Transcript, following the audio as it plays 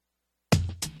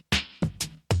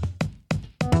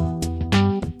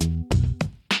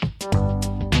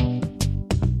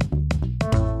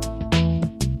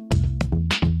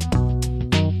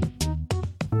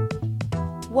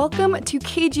Welcome to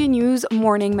KGNU's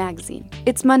Morning Magazine.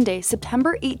 It's Monday,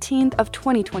 September 18th of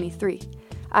 2023.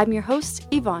 I'm your host,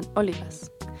 Yvonne Olivas.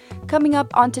 Coming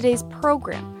up on today's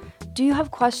program, do you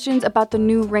have questions about the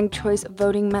new ranked choice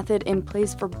voting method in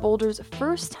place for Boulder's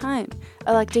first time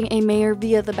electing a mayor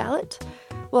via the ballot?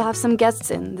 We'll have some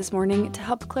guests in this morning to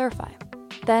help clarify.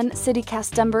 Then,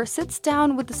 CityCast Denver sits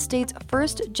down with the state's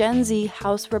first Gen Z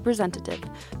House representative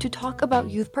to talk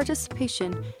about youth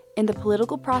participation in the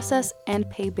political process and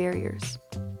pay barriers.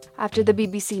 After the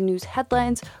BBC News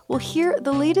headlines, we'll hear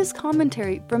the latest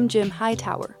commentary from Jim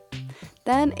Hightower.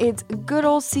 Then it's good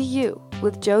old CU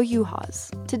with Joe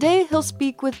Uhas. Today, he'll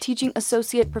speak with Teaching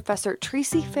Associate Professor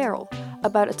Tracy Farrell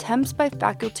about attempts by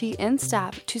faculty and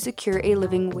staff to secure a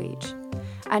living wage.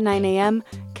 At 9 a.m.,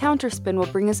 Counterspin will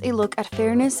bring us a look at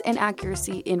fairness and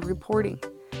accuracy in reporting.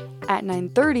 At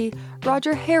 9:30,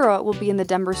 Roger Hara will be in the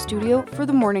Denver studio for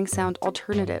the Morning Sound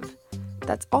Alternative.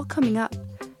 That's all coming up.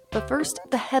 But first,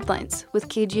 the headlines with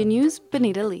KGNU's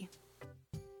Benita Lee.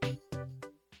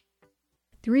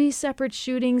 3 separate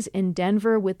shootings in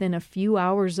Denver within a few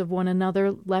hours of one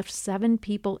another left 7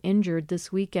 people injured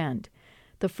this weekend.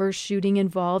 The first shooting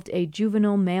involved a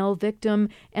juvenile male victim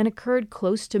and occurred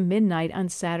close to midnight on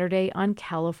Saturday on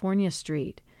California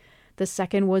Street. The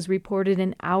second was reported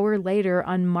an hour later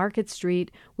on Market Street,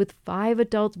 with 5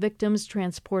 adult victims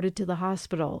transported to the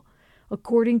hospital.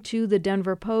 According to the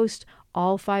Denver Post,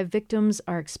 all 5 victims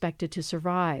are expected to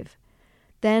survive.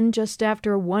 Then, just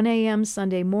after 1 a.m.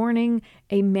 Sunday morning,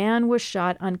 a man was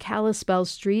shot on Kalispell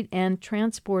Street and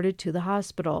transported to the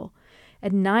hospital.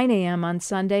 At 9 a.m. on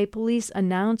Sunday, police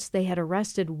announced they had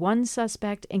arrested 1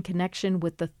 suspect in connection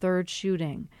with the third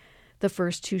shooting. The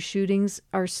first 2 shootings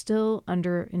are still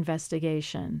under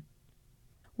investigation.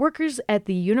 Workers at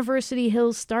the University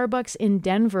Hills Starbucks in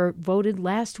Denver voted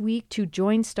last week to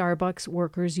join Starbucks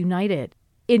Workers United.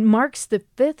 It marks the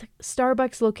 5th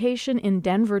Starbucks location in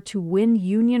Denver to win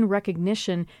union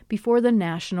recognition before the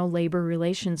National Labor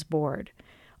Relations Board.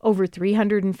 Over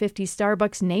 350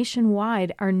 Starbucks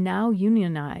nationwide are now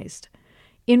unionized.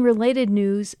 In related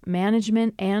news,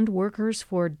 management and workers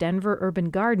for Denver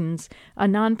Urban Gardens, a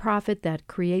nonprofit that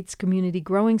creates community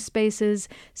growing spaces,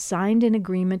 signed an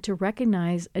agreement to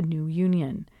recognize a new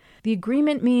union. The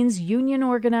agreement means union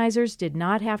organizers did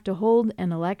not have to hold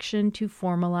an election to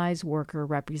formalize worker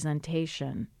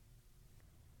representation.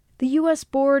 The U.S.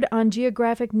 Board on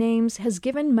Geographic Names has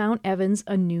given Mount Evans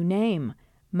a new name,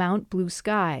 Mount Blue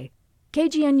Sky.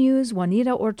 KGNU's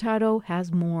Juanita Hurtado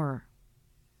has more.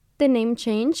 The name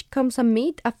change comes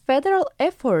amid a federal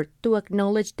effort to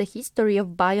acknowledge the history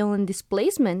of violent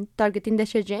displacement targeting the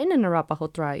Cheyenne and Arapaho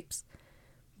tribes.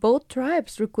 Both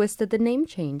tribes requested the name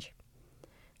change.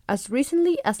 As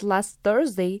recently as last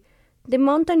Thursday, the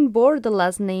mountain bore the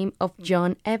last name of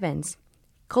John Evans,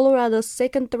 Colorado's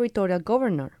second territorial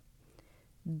governor.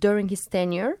 During his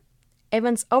tenure,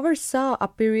 Evans oversaw a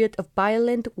period of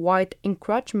violent white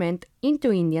encroachment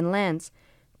into Indian lands,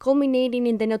 culminating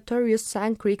in the notorious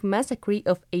Sand Creek Massacre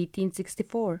of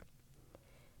 1864.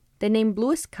 The name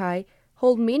Blue Sky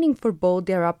holds meaning for both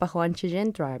the Arapaho and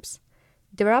Cheyenne tribes.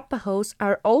 The Arapahos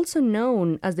are also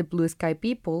known as the Blue Sky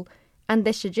people, and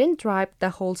the Cheyenne tribe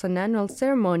that holds an annual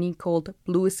ceremony called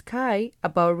Blue Sky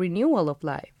about renewal of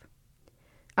life.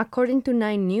 According to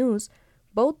 9 News,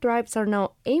 both tribes are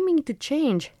now aiming to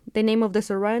change the name of the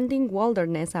surrounding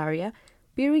wilderness area,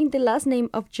 bearing the last name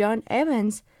of John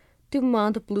Evans, to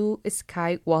Mount Blue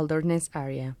Sky Wilderness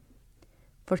Area.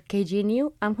 For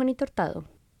KGNU, I'm Juanita Hurtado.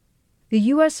 The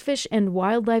U.S. Fish and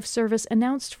Wildlife Service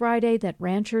announced Friday that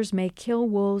ranchers may kill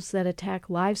wolves that attack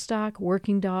livestock,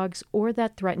 working dogs, or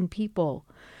that threaten people.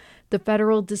 The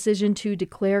federal decision to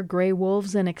declare gray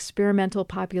wolves an experimental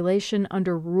population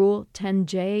under Rule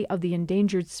 10J of the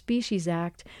Endangered Species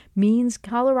Act means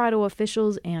Colorado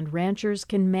officials and ranchers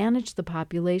can manage the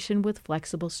population with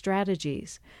flexible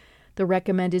strategies. The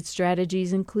recommended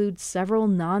strategies include several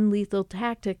non-lethal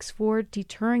tactics for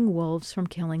deterring wolves from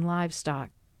killing livestock.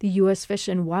 The U.S. Fish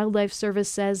and Wildlife Service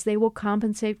says they will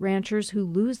compensate ranchers who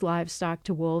lose livestock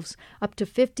to wolves up to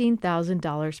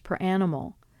 $15,000 per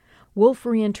animal. Wolf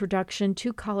reintroduction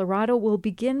to Colorado will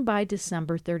begin by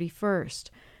December 31st.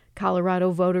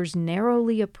 Colorado voters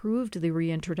narrowly approved the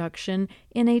reintroduction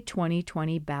in a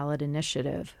 2020 ballot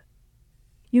initiative.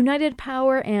 United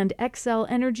Power and Xcel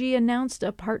Energy announced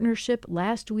a partnership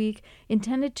last week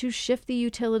intended to shift the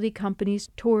utility companies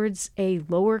towards a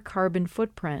lower carbon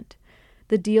footprint.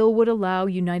 The deal would allow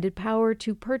United Power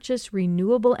to purchase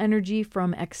renewable energy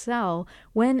from Xcel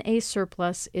when a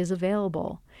surplus is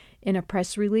available. In a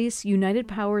press release, United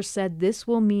Power said this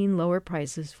will mean lower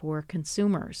prices for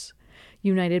consumers.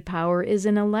 United Power is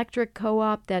an electric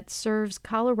co-op that serves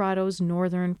Colorado's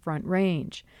northern Front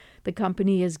Range. The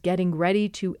company is getting ready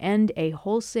to end a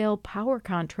wholesale power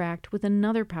contract with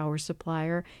another power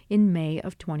supplier in May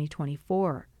of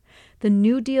 2024. The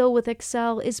new deal with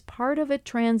Xcel is part of a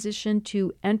transition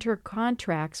to enter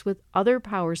contracts with other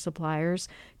power suppliers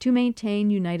to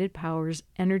maintain United Power's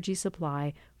energy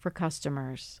supply for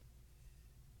customers.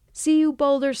 CU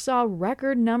Boulder saw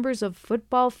record numbers of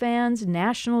football fans,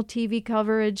 national TV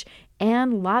coverage,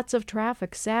 and lots of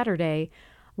traffic Saturday.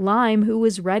 Lime, who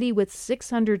was ready with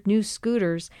 600 new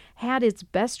scooters, had its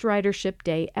best ridership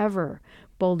day ever.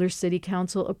 Boulder City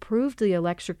Council approved the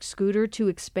electric scooter to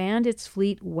expand its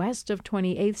fleet west of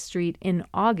 28th Street in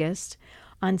August.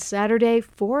 On Saturday,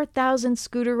 4,000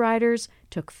 scooter riders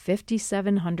took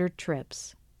 5,700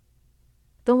 trips.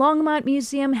 The Longmont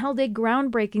Museum held a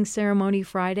groundbreaking ceremony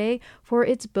Friday for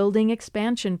its building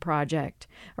expansion project.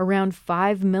 Around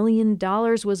 $5 million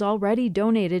was already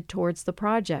donated towards the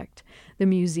project. The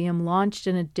museum launched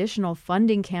an additional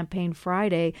funding campaign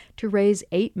Friday to raise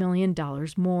 $8 million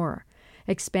more.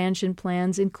 Expansion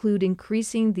plans include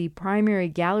increasing the primary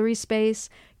gallery space,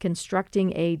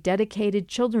 constructing a dedicated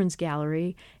children's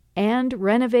gallery, and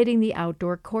renovating the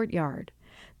outdoor courtyard.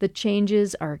 The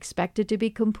changes are expected to be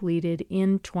completed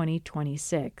in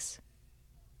 2026.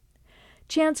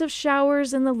 Chance of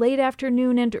showers in the late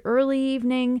afternoon and early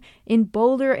evening. In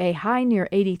Boulder, a high near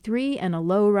 83 and a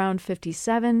low around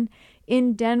 57.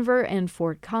 In Denver and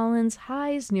Fort Collins,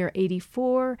 highs near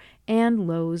 84 and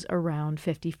lows around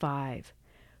 55.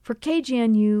 For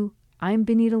KGNU, I'm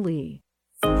Benita Lee.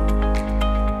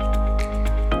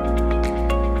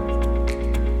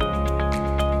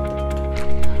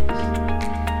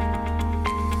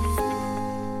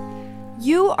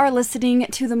 You are listening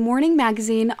to the Morning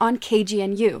Magazine on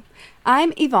KGNU.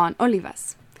 I'm Yvonne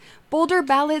Olivas. Boulder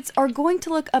ballots are going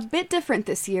to look a bit different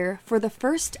this year for the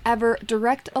first ever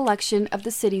direct election of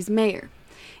the city's mayor.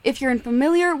 If you're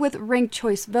unfamiliar with ranked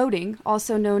choice voting,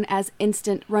 also known as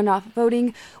instant runoff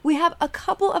voting, we have a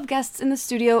couple of guests in the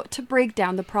studio to break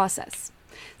down the process.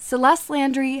 Celeste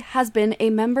Landry has been a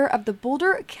member of the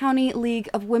Boulder County League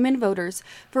of Women Voters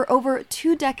for over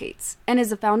 2 decades and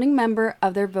is a founding member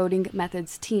of their voting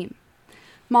methods team.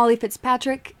 Molly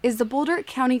Fitzpatrick is the Boulder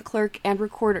County Clerk and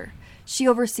Recorder. She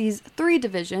oversees 3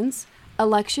 divisions: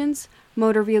 elections,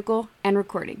 motor vehicle, and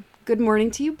recording. Good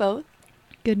morning to you both.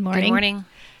 Good morning. Good morning.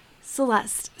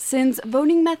 Celeste, since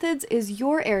voting methods is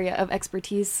your area of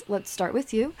expertise, let's start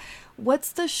with you.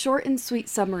 What's the short and sweet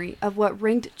summary of what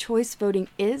ranked choice voting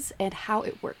is and how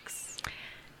it works?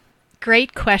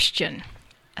 Great question.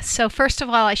 So first of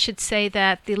all, I should say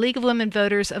that the League of Women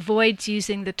Voters avoids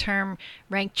using the term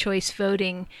ranked choice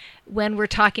voting when we're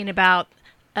talking about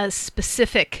a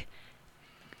specific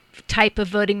type of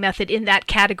voting method in that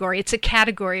category. It's a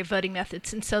category of voting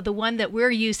methods. And so the one that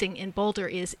we're using in Boulder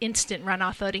is instant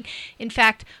runoff voting. In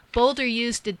fact, Boulder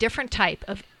used a different type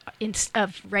of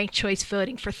ranked choice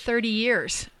voting for 30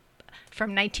 years, from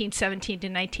 1917 to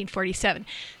 1947.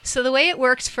 So the way it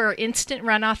works for instant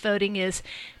runoff voting is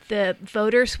the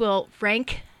voters will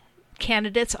rank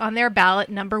candidates on their ballot.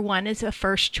 Number 1 is a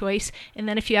first choice. And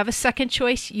then if you have a second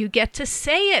choice, you get to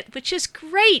say it, which is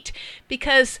great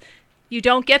because you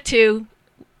don't get to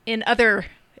in other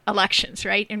elections,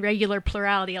 right? In regular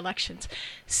plurality elections.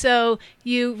 So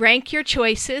you rank your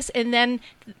choices, and then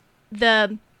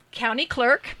the county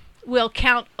clerk will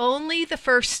count only the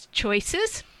first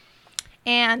choices.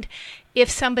 And if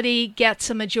somebody gets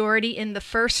a majority in the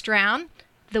first round,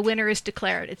 the winner is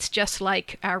declared. It's just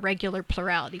like our regular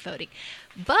plurality voting.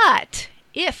 But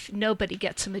if nobody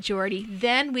gets a majority,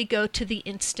 then we go to the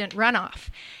instant runoff.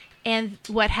 And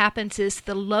what happens is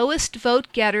the lowest vote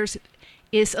getters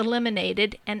is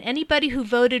eliminated, and anybody who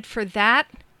voted for that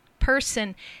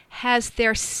person has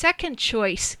their second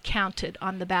choice counted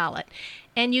on the ballot.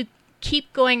 And you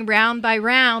keep going round by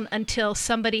round until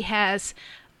somebody has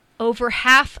over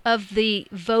half of the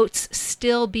votes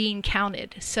still being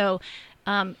counted. So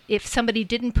if somebody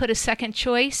didn't put a second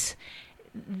choice,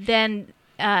 then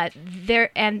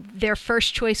their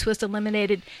first choice was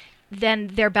eliminated, then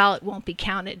their ballot won't be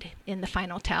counted in the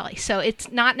final tally. So it's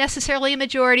not necessarily a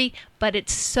majority, but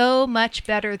it's so much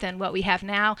better than what we have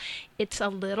now. It's a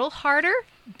little harder,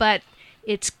 but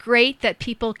it's great that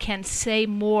people can say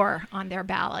more on their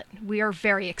ballot. We are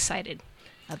very excited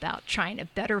about trying a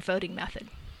better voting method.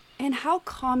 And how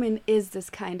common is this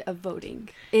kind of voting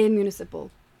in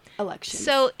municipal elections?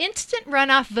 So instant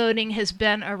runoff voting has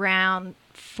been around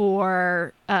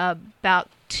for about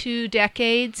 2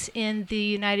 decades in the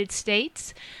United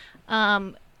States.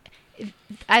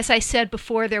 as I said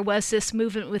before, there was this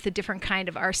movement with a different kind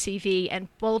of RCV, and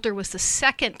Boulder was the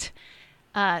second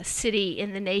city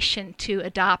in the nation to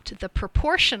adopt the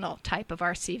proportional type of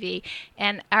RCV,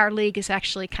 and our league is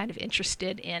actually kind of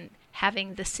interested in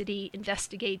having the city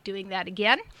investigate doing that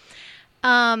again.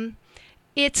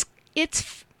 It's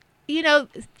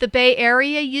the Bay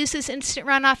Area uses instant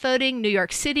runoff voting. New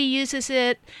York City uses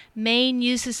it. Maine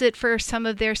uses it for some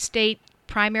of their state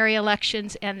primary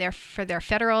elections and for their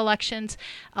federal elections.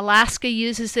 Alaska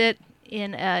uses it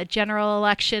in a general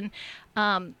election.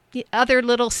 The other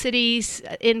little cities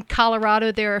in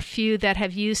Colorado, there are a few that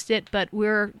have used it, but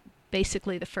we're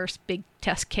basically the first big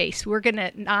test case. We're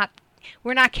not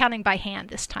counting by hand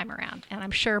this time around, and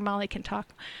I'm sure Molly can talk.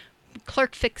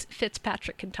 Clerk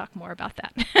Fitzpatrick can talk more about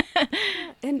that.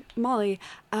 And Molly,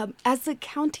 as the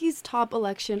county's top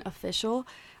election official,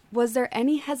 was there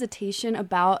any hesitation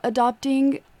about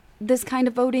adopting this kind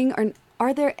of voting, or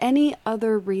are there any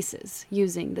other races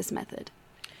using this method?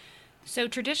 So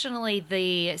traditionally,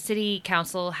 the city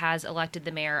council has elected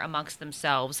the mayor amongst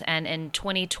themselves. And in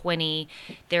 2020,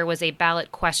 there was a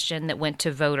ballot question that went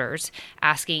to voters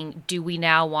asking, do we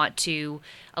now want to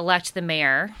elect the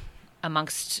mayor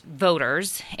amongst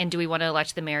voters, and do we want to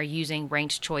elect the mayor using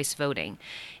ranked choice voting?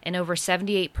 And over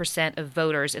 78% of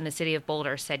voters in the city of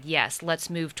Boulder said, yes, let's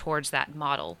move towards that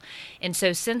model. And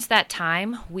so since that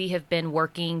time, we have been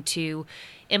working to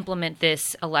implement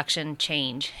this election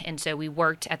change. And so we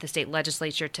worked at the state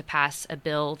legislature to pass a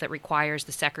bill that requires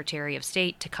the Secretary of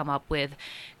State to come up with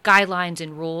guidelines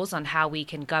and rules on how we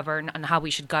can govern, on how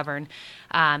we should govern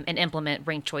and implement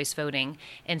ranked choice voting.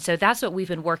 And so that's what we've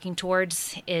been working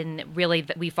towards. In really,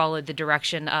 we followed the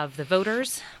direction of the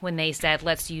voters when they said,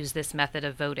 let's use this method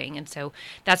of voting. And so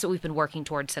that's what we've been working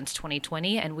towards since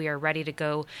 2020, and we are ready to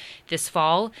go this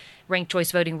fall. Ranked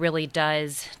choice voting really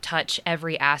does touch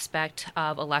every aspect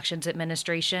of elections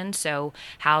administration. So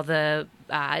how the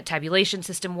tabulation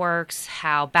system works,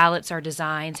 how ballots are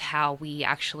designed, how we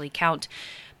actually count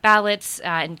ballots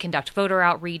and conduct voter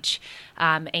outreach,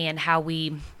 and how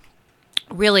we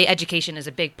really, education is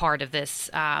a big part of this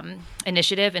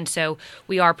initiative. And so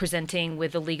we are presenting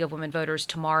with the League of Women Voters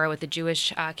tomorrow at the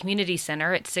Jewish Community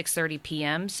Center at 6:30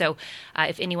 p.m. So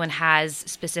if anyone has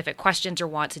specific questions or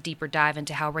wants a deeper dive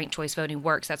into how ranked choice voting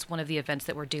works, that's one of the events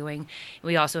that we're doing.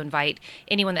 We also invite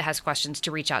anyone that has questions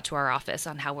to reach out to our office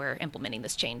on how we're implementing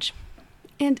this change.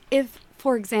 And if,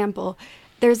 for example,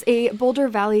 there's a Boulder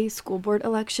Valley School Board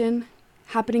election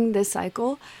happening this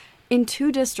cycle, in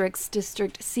two districts,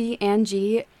 District C and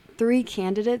G, 3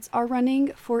 candidates are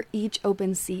running for each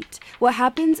open seat. What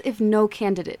happens if no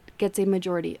candidate gets a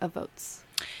majority of votes?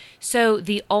 So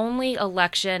the only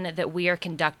election that we are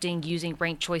conducting using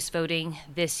ranked choice voting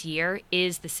this year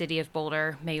is the City of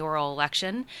Boulder mayoral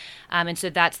election. And so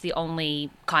that's the only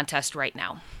contest right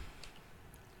now.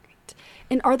 Great.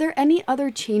 And are there any other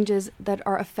changes that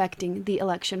are affecting the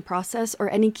election process, or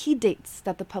any key dates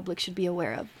that the public should be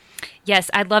aware of? Yes,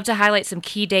 I'd love to highlight some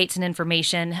key dates and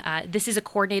information. This is a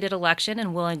coordinated election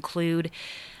and will include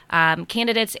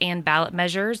candidates and ballot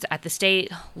measures at the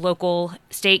state,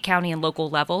 county, and local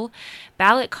level.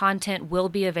 Ballot content will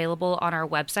be available on our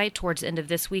website towards the end of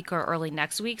this week or early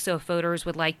next week. So if voters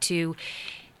would like to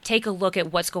take a look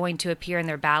at what's going to appear in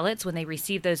their ballots when they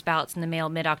receive those ballots in the mail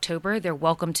mid-October, they're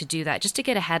welcome to do that just to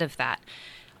get ahead of that.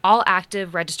 All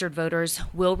active registered voters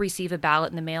will receive a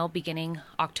ballot in the mail beginning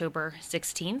October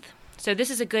 16th. So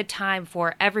this is a good time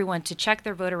for everyone to check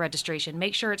their voter registration,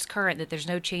 make sure it's current, that there's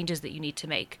no changes that you need to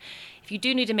make. If you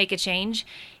do need to make a change,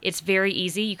 it's very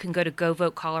easy. You can go to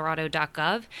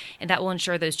govotecolorado.gov, and that will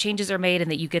ensure those changes are made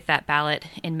and that you get that ballot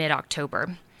in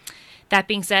mid-October. That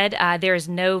being said, there is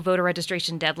no voter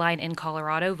registration deadline in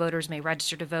Colorado. Voters may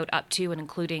register to vote up to and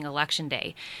including Election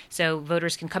Day. So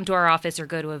voters can come to our office or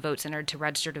go to a vote center to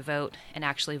register to vote and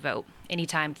actually vote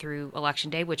anytime through Election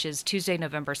Day, which is Tuesday,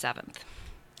 November 7th.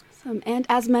 And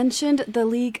as mentioned, the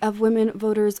League of Women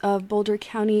Voters of Boulder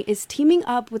County is teaming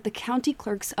up with the county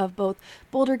clerks of both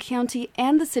Boulder County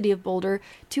and the City of Boulder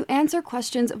to answer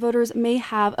questions voters may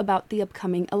have about the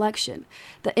upcoming election.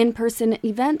 The in-person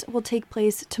event will take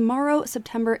place tomorrow,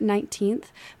 September 19th,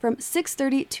 from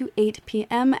 6:30 to 8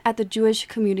 p.m. at the Jewish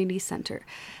Community Center.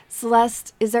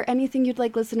 Celeste, is there anything you'd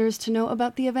like listeners to know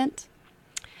about the event?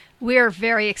 We're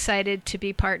very excited to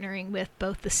be partnering with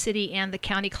both the city and the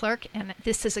county clerk, and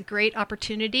this is a great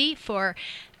opportunity for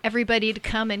everybody to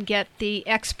come and get the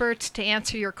experts to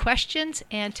answer your questions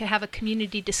and to have a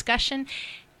community discussion.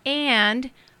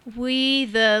 And we,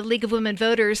 the League of Women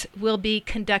Voters, will be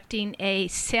conducting a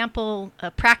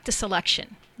practice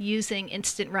election using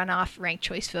instant runoff ranked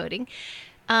choice voting.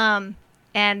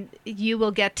 and you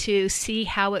will get to see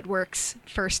how it works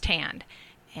firsthand.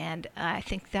 And I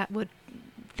think that would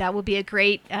be a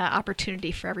great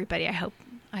opportunity for everybody. I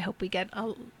hope we get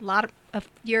a lot of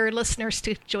your listeners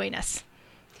to join us.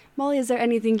 Molly, is there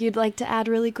anything you'd like to add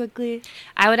really quickly?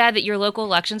 I would add that your local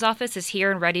elections office is here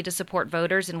and ready to support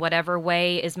voters in whatever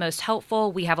way is most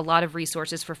helpful. We have a lot of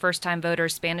resources for first-time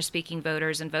voters, Spanish-speaking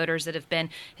voters, and voters that have been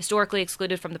historically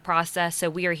excluded from the process. So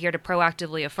we are here to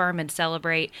proactively affirm and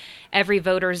celebrate every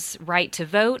voter's right to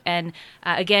vote. And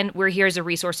again, we're here as a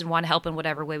resource and want to help in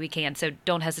whatever way we can. So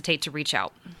don't hesitate to reach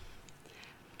out.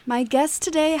 My guests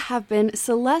today have been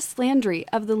Celeste Landry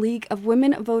of the League of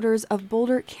Women Voters of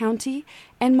Boulder County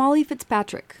and Molly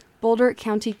Fitzpatrick, Boulder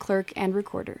County Clerk and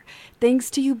Recorder. Thanks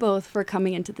to you both for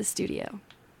coming into the studio.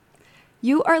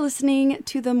 You are listening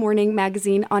to The Morning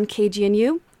Magazine on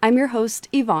KGNU. I'm your host,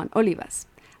 Yvonne Olivas.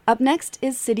 Up next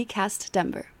is CityCast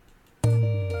Denver.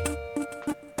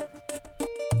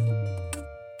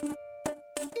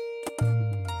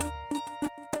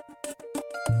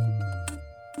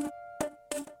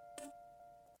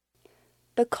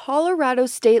 The Colorado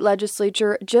State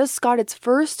Legislature just got its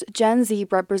first Gen Z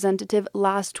representative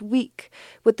last week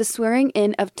with the swearing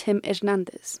in of Tim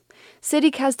Hernandez.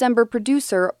 CityCast Denver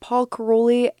producer Paul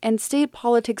Caroli and state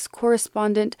politics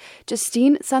correspondent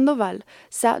Justine Sandoval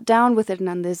sat down with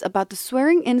Hernandez about the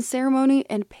swearing-in ceremony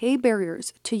and pay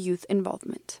barriers to youth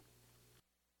involvement.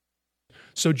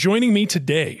 So joining me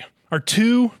today are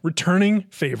two returning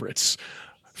favorites.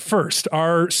 First,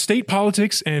 our state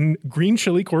politics and green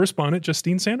chili correspondent,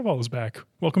 Justine Sandoval, is back.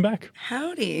 Welcome back.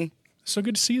 Howdy. So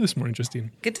good to see you this morning,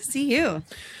 Justine. Good to see you.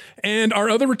 And our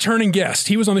other returning guest,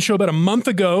 he was on the show about a month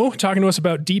ago talking to us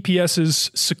about DPS's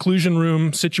seclusion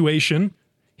room situation.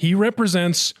 He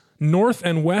represents North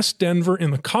and West Denver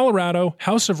in the Colorado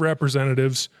House of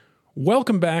Representatives.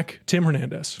 Welcome back, Tim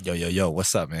Hernandez. Yo.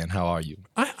 What's up, man? How are you?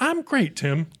 I'm great,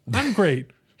 Tim. I'm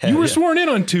great. You were sworn in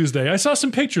on Tuesday. I saw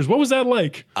some pictures. What was that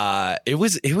like? It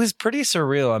was pretty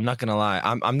surreal. I'm not gonna lie.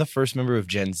 I'm the first member of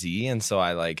Gen Z, and so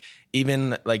I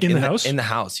in the house. In the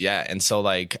house, yeah. And so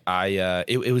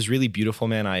it was really beautiful,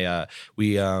 man.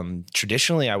 We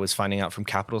traditionally I was finding out from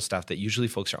Capitol staff that usually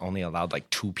folks are only allowed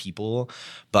 2 people,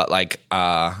 but I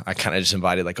kind of just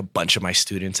invited a bunch of my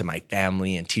students and my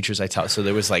family and teachers I taught. So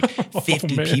there was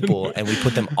 50 people, and we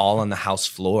put them all on the house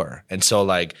floor, and so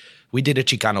we did a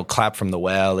Chicano clap from the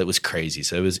well. It was crazy.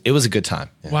 So it was a good time.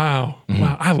 Yeah. Wow. Mm-hmm.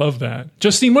 Wow. I love that.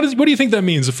 Justine, what do you think that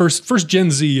means? The first Gen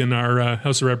Z in our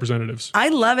House of Representatives. I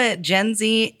love it. Gen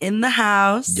Z in the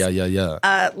house.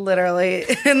 Yeah. Literally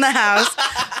in the house.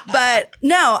 But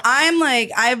no,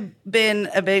 I've been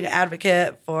a big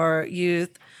advocate for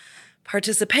youth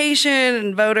participation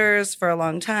and voters for a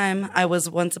long time. I was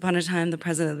once upon a time the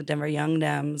president of the Denver Young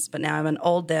Dems, but now I'm an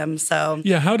old Dem. So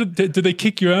yeah, how did they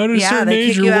kick you out at a certain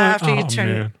age? Yeah, they kick you out after you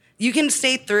turn. Man. You can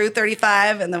stay through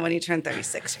 35, and then when you turn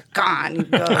 36, you're gone. You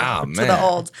go to the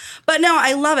olds. But no,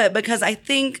 I love it because I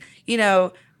think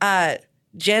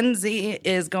Gen Z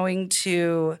is going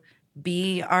to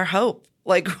be our hope.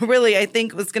 Really, I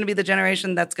think it's going to be the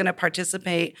generation that's going to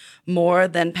participate more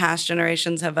than past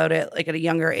generations have voted, at a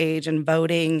younger age and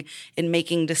voting and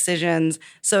making decisions.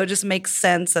 So it just makes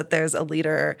sense that there's a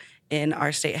leader in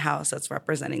our state house that's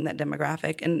representing that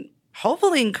demographic and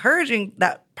hopefully encouraging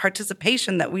that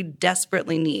participation that we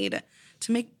desperately need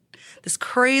to make this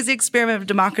crazy experiment of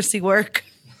democracy work.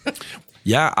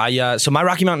 Yeah, so my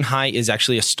Rocky Mountain High is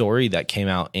actually a story that came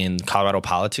out in Colorado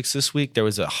politics this week. There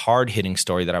was a hard-hitting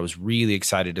story that I was really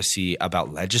excited to see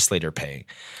about legislator pay.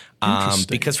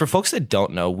 Because for folks that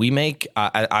don't know, we make,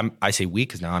 I say we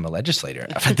because now I'm a legislator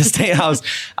at the State House.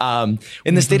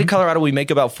 In the state of Colorado, we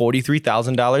make about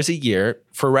 $43,000 a year.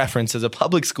 For reference, as a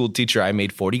public school teacher, I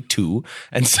made $42,000.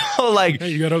 And so hey, I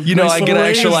get an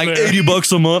extra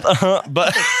 $80 a month.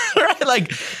 But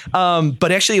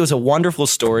but actually it was a wonderful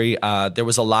story. There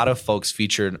was a lot of folks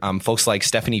featured, folks like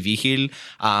Stephanie Vigil,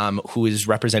 who is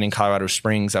representing Colorado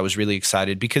Springs. I was really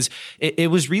excited because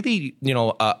it was really,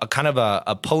 a kind of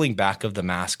a pulling back of the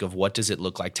mask of what does it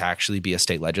look like to actually be a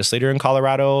state legislator in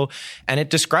Colorado. And it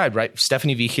described,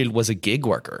 Stephanie Vigil was a gig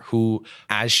worker who,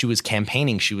 as she was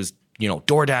campaigning, she was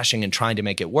door dashing and trying to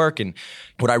make it work. And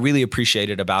what I really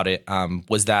appreciated about it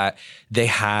was that they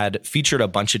had featured a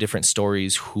bunch of different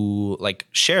stories who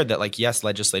shared that yes,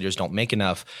 legislators don't make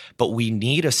enough, but we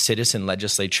need a citizen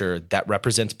legislature that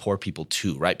represents poor people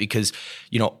too, right? Because,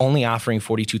 only offering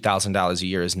 $42,000 a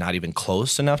year is not even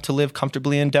close enough to live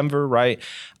comfortably in Denver, right?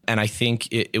 And I think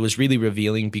it was really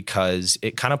revealing because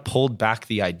it kind of pulled back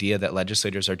the idea that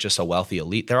legislators are just a wealthy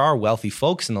elite. There are wealthy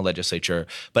folks in the legislature,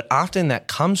 but often that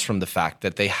comes from the fact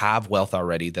that they have wealth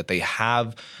already, that they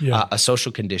have a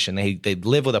social condition. They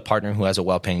live with a partner who has a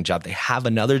well-paying job. They have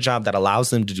another job that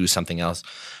allows them to do something else.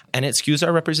 And it skews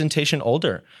our representation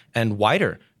older and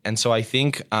wider. And so I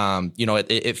think,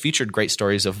 it featured great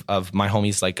stories of my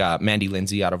homies like Mandy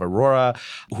Lindsay out of Aurora,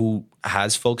 who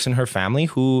has folks in her family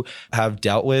who have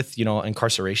dealt with,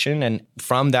 incarceration. And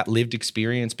from that lived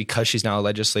experience, because she's now a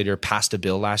legislator, passed a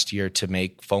bill last year to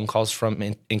make phone calls from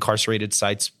incarcerated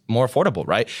sites more affordable,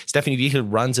 right? Stephanie Vieja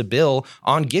runs a bill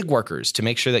on gig workers to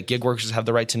make sure that gig workers have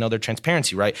the right to know their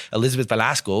transparency, right? Elizabeth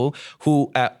Velasco,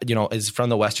 who, is from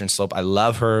the Western Slope. I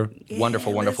love her.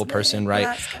 Wonderful person,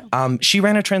 right? She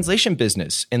ran a translation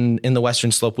business in the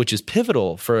Western Slope, which is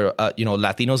pivotal for,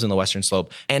 Latinos in the Western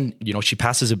Slope. And, she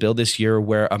passes a bill this year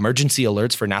where emergency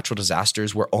alerts for natural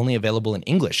disasters were only available in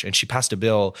English. And she passed a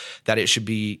bill that it should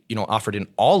be, offered in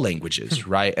all languages,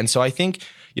 right? And so I think,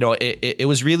 it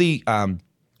was really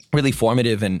really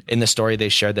formative. And in the story, they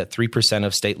shared that 3%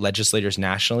 of state legislators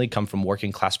nationally come from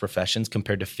working class professions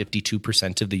compared to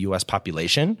 52% of the U.S.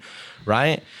 population,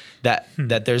 right? That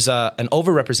there's an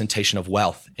overrepresentation of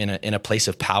wealth in a place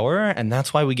of power, and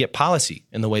that's why we get policy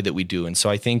in the way that we do. And so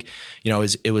I think,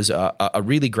 it was a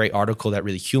really great article that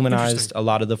really humanized a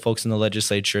lot of the folks in the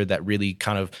legislature, that really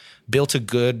kind of built a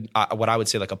good, what I would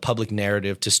say like a public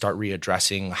narrative to start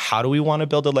readdressing how do we want to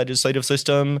build a legislative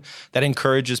system that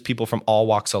encourages people from all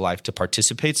walks of life to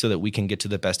participate so that we can get to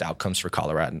the best outcomes for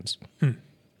Coloradans.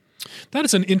 That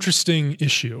is an interesting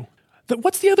issue.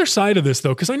 What's the other side of this,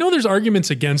 though? Because I know there's arguments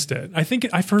against it. I think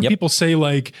I've heard people say,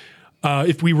 like,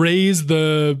 if we raise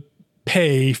the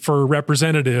pay for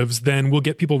representatives, then we'll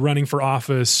get people running for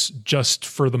office just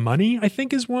for the money, I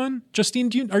think is one.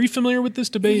 Justine, are you familiar with this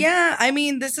debate? Yeah, I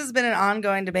mean, this has been an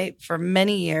ongoing debate for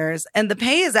many years, and the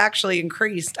pay has actually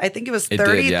increased. I think it was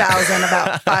 $30,000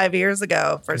 about 5 years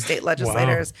ago for state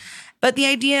legislators. Wow. But the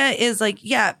idea is like,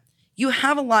 you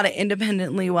have a lot of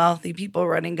independently wealthy people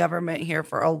running government here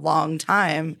for a long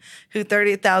time who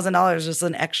 $30,000 is just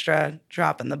an extra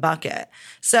drop in the bucket.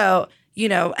 So,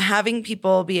 having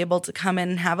people be able to come in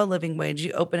and have a living wage,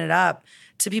 you open it up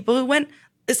to people who went,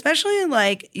 especially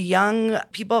like young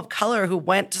people of color who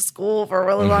went to school for a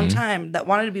really long time that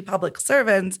wanted to be public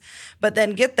servants, but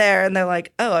then get there and they're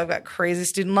like, oh, I've got crazy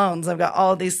student loans. I've got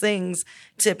all these things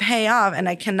to pay off and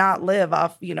I cannot live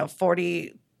off,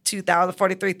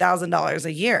 $43,000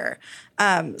 a year.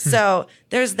 So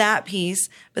there's that piece.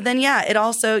 But then, it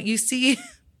also, you see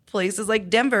places like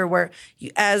Denver where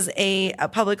you, as a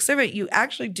public servant, you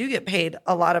actually do get paid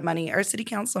a lot of money. Our city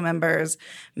council members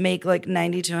make like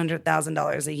 $90,000 to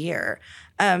 $100,000 a year.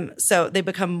 So they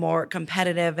become more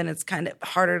competitive and it's kind of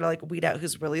harder to like weed out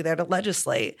who's really there to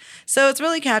legislate. So it's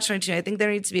really catch-22. I think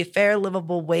there needs to be a fair,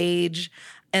 livable wage,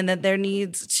 and that there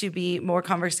needs to be more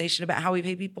conversation about how we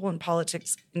pay people in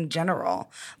politics in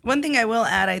general. One thing I will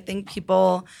add, I think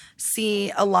people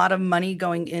see a lot of money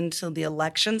going into the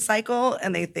election cycle,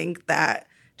 and they think that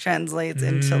translates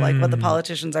into like what the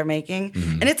politicians are making.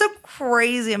 And it's a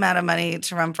crazy amount of money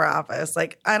to run for office.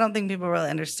 Like, I don't think people really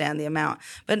understand the amount.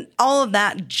 But all of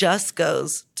that just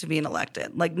goes to being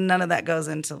elected. Like, none of that goes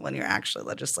into when you're actually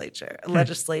legislator.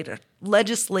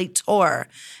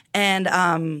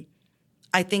 And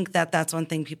I think that that's one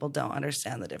thing people don't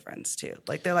understand the difference too.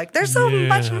 Like, they're like, there's so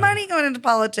much money going into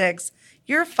politics.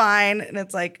 You're fine. And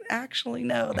it's like, actually,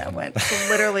 no, that went to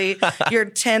literally your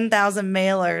 10,000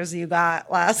 mailers you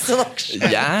got last election.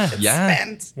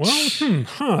 Spent.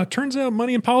 Well, turns out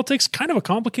money in politics, kind of a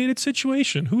complicated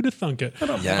situation. Who'd have thunk it?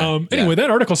 Anyway, that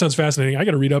article sounds fascinating. I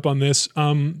got to read up on this.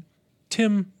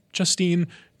 Tim, Justine,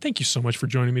 thank you so much for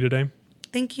joining me today.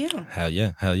 Thank you. Hell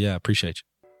yeah. Appreciate you.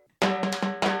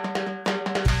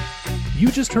 You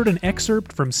just heard an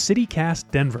excerpt from CityCast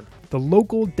Denver, the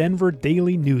local Denver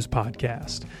daily news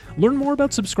podcast. Learn more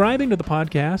about subscribing to the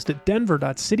podcast at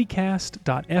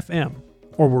denver.citycast.fm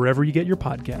or wherever you get your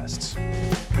podcasts.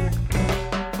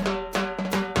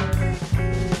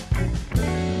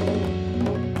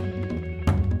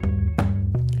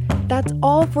 That's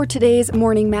all for today's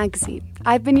Morning Magazine.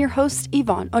 I've been your host,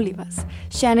 Yvonne Olivas.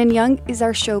 Shannon Young is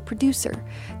our show producer.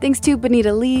 Thanks to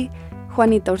Benita Lee,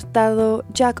 Juanita Hurtado,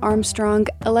 Jack Armstrong,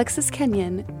 Alexis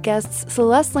Kenyon, guests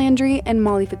Celeste Landry and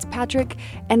Molly Fitzpatrick,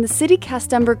 and the CityCast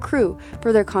Denver crew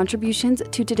for their contributions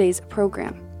to today's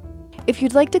program. If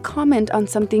you'd like to comment on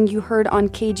something you heard on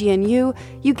KGNU,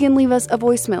 you can leave us a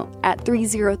voicemail at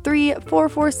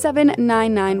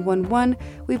 303-447-9911.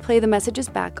 We play the messages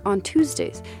back on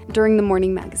Tuesdays during the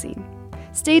Morning Magazine.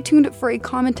 Stay tuned for a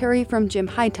commentary from Jim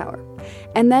Hightower.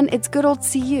 And then it's good old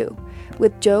See You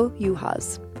with Joe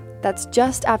Juhas. That's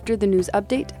just after the news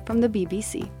update from the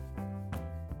BBC.